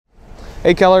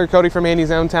Hey Keller, Cody from Andy's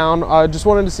Downtown. Just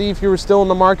wanted to see if you were still in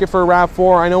the market for a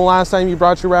Rav4. I know last time you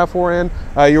brought your Rav4 in,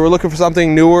 you were looking for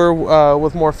something newer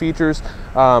with more features.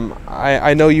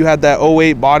 I know you had that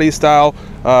 '08 body style,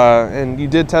 and you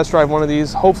did test drive one of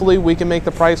these. Hopefully we can make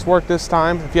the price work this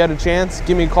time. If you had a chance,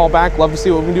 give me a call back. Love to see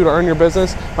what we can do to earn your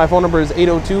business. My phone number is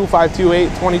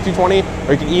 802-528-2220,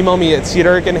 or you can email me at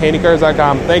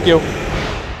cedric@handycars.com. Thank you.